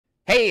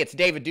Hey, it's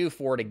David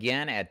Duford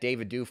again at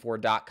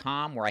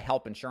davidduford.com, where I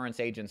help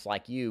insurance agents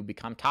like you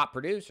become top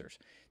producers.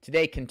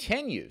 Today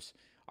continues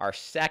our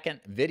second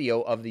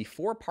video of the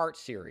four-part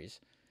series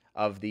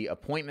of the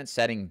appointment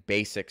setting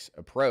basics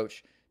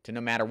approach to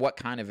no matter what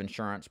kind of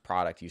insurance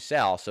product you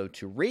sell. So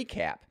to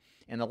recap,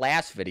 in the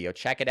last video,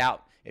 check it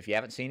out. If you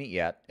haven't seen it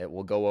yet, it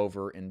will go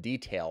over in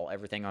detail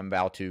everything I'm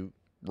about to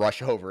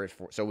rush over it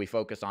so we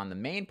focus on the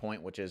main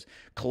point, which is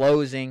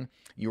closing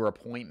your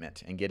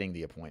appointment and getting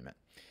the appointment.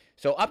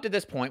 So up to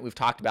this point, we've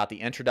talked about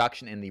the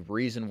introduction and the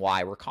reason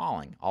why we're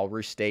calling. I'll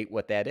restate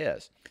what that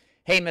is.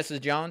 Hey,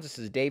 Mrs. Jones, this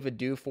is David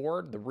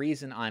Duford. The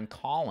reason I'm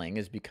calling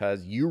is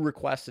because you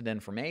requested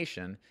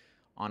information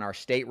on our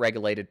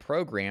state-regulated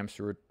programs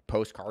through a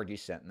postcard you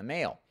sent in the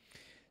mail.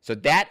 So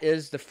that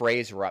is the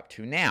phrase we're up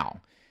to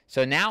now.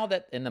 So now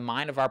that in the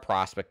mind of our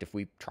prospect, if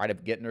we try to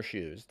get in their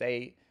shoes,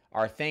 they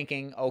are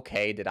thinking,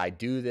 okay, did I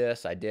do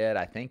this? I did.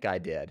 I think I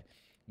did.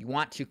 You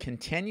want to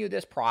continue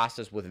this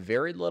process with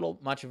very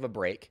much of a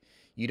break.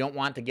 You don't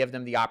want to give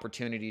them the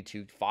opportunity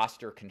to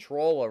foster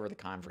control over the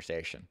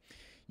conversation.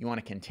 You want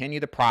to continue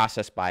the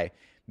process by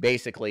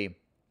basically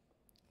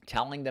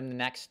telling them the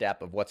next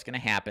step of what's going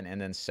to happen and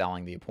then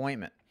selling the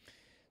appointment.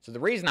 So the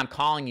reason I'm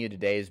calling you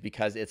today is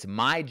because it's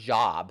my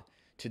job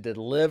to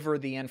deliver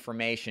the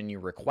information you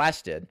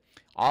requested.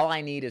 All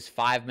I need is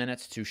 5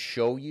 minutes to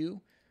show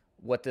you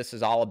what this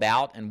is all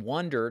about and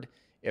wondered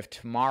if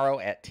tomorrow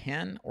at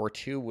 10 or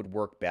 2 would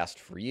work best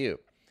for you.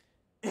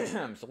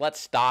 So let's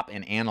stop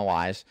and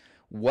analyze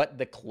what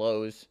the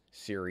close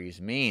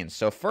series means.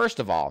 So first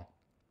of all,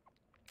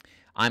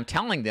 I'm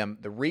telling them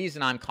the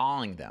reason I'm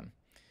calling them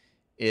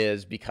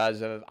is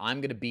because I'm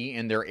going to be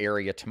in their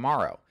area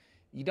tomorrow.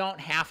 You don't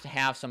have to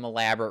have some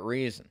elaborate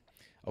reason.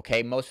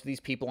 Okay, most of these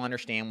people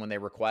understand when they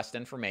request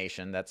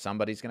information that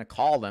somebody's going to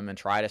call them and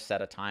try to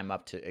set a time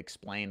up to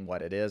explain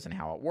what it is and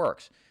how it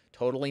works.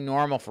 Totally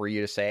normal for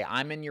you to say,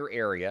 I'm in your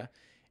area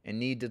and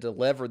need to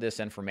deliver this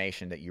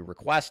information that you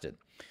requested.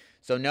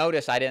 So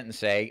notice I didn't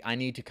say, I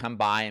need to come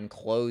by and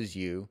close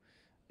you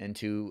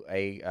into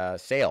a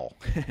sale.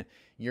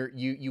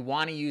 You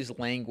want to use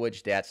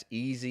language that's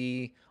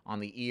easy on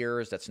the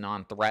ears, that's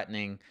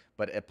non-threatening,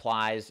 but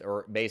applies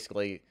or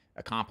basically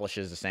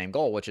accomplishes the same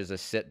goal, which is a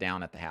sit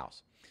down at the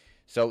house.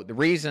 So the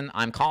reason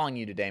I'm calling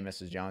you today,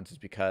 Mrs. Jones, is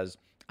because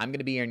I'm going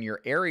to be in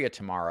your area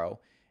tomorrow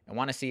and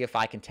want to see if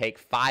I can take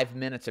 5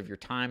 minutes of your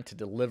time to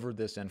deliver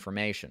this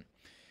information.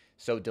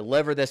 So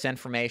deliver this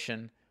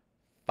information,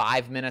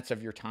 5 minutes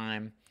of your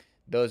time.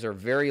 Those are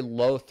very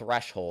low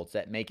thresholds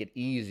that make it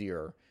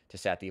easier to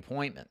set the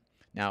appointment.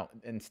 Now,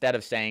 instead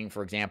of saying,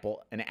 for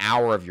example, an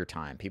hour of your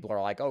time, people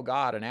are like, oh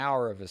God, an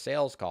hour of a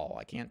sales call.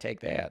 I can't take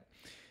that.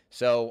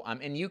 So,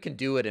 and you can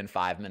do it in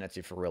 5 minutes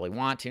if you really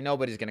want to.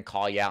 Nobody's going to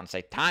call you out and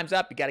say, time's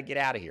up, you got to get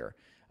out of here.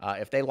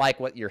 If they like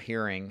what you're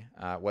hearing,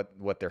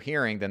 what they're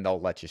hearing, then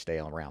they'll let you stay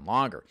around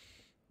longer.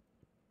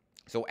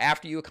 So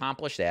after you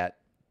accomplish that,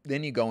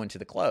 then you go into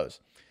the close.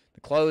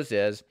 The close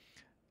is,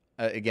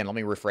 again, let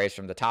me rephrase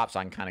from the top so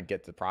I can kind of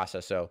get the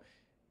process. So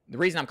the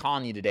reason I'm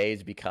calling you today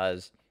is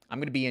because I'm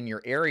going to be in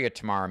your area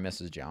tomorrow,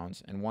 Mrs.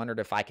 Jones, and wondered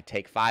if I could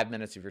take 5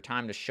 minutes of your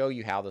time to show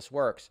you how this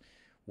works.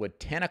 Would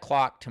 10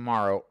 o'clock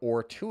tomorrow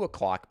or 2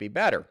 o'clock be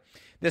better?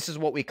 This is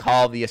what we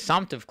call the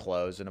assumptive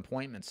close in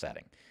appointment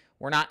setting.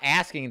 We're not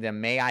asking them,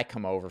 may I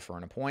come over for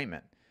an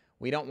appointment?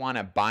 We don't want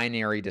a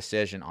binary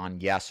decision on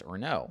yes or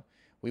no.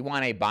 We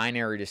want a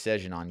binary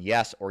decision on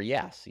yes or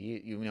yes.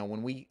 You know,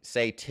 when we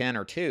say 10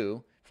 or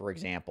 2, for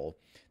example,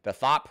 the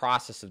thought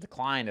process of the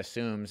client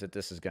assumes that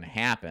this is going to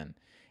happen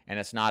and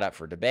it's not up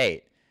for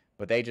debate.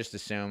 But they just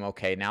assume,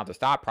 okay, now the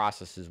thought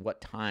process is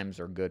what times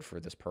are good for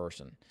this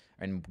person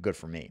and good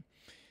for me.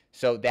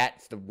 So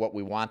that's what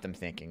we want them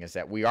thinking, is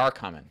that we are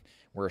coming.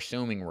 We're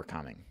assuming we're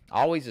coming.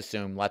 Always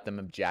assume, let them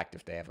object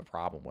if they have a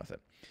problem with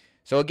it.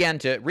 So again,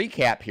 to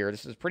recap here,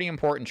 this is pretty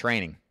important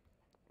training.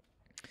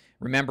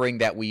 Remembering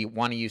that we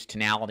want to use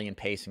tonality and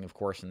pacing, of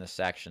course, in this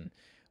section.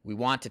 We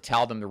want to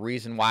tell them the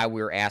reason why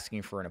we're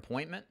asking for an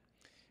appointment.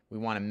 We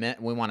want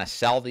to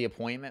sell the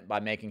appointment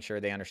by making sure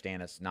they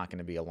understand it's not going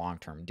to be a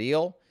long-term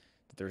deal,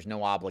 that there's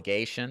no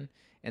obligation,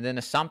 and then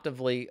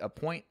assumptively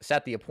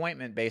set the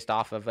appointment based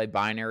off of a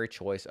binary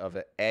choice of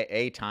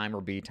A time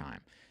or B time.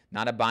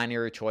 Not a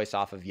binary choice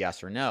off of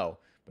yes or no,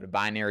 but a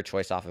binary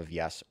choice off of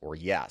yes or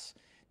yes.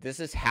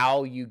 This is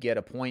how you get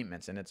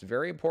appointments, and it's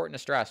very important to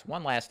stress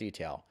one last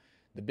detail.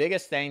 The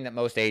biggest thing that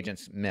most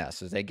agents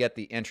miss is they get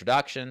the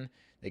introduction,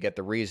 they get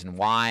the reason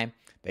why,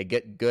 they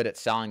get good at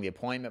selling the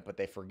appointment, but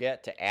they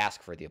forget to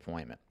ask for the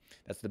appointment.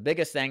 That's the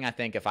biggest thing I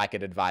think if I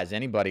could advise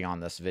anybody on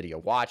this video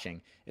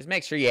watching is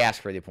make sure you ask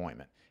for the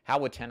appointment. How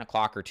would 10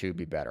 o'clock or 2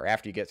 be better?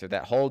 After you get through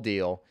that whole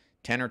deal,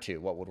 10 or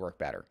 2, what would work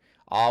better?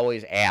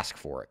 Always ask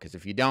for it, because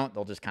if you don't,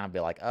 they'll just kind of be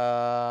like,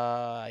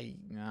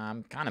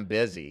 I'm kind of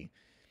busy.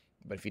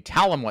 But if you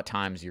tell them what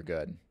times you're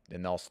good,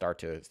 then they'll start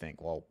to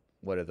think, well,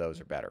 what of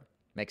those are better?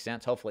 Makes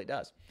sense? Hopefully it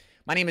does.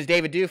 My name is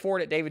David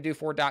Duford at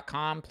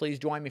davidduford.com. Please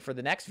join me for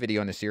the next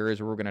video in the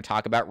series where we're going to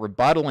talk about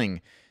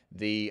rebuttaling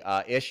the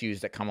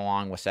issues that come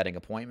along with setting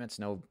appointments.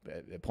 No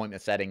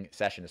appointment setting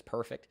session is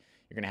perfect.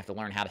 You're going to have to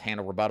learn how to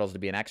handle rebuttals to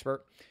be an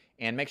expert.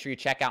 And make sure you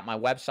check out my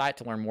website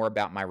to learn more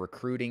about my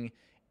recruiting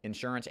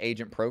insurance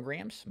agent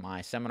programs,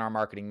 my seminar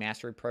marketing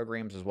mastery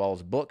programs, as well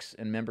as books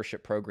and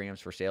membership programs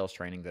for sales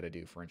training that I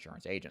do for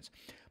insurance agents.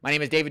 My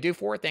name is David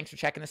Dufour. Thanks for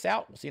checking this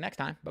out. We'll see you next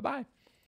time. Bye-bye.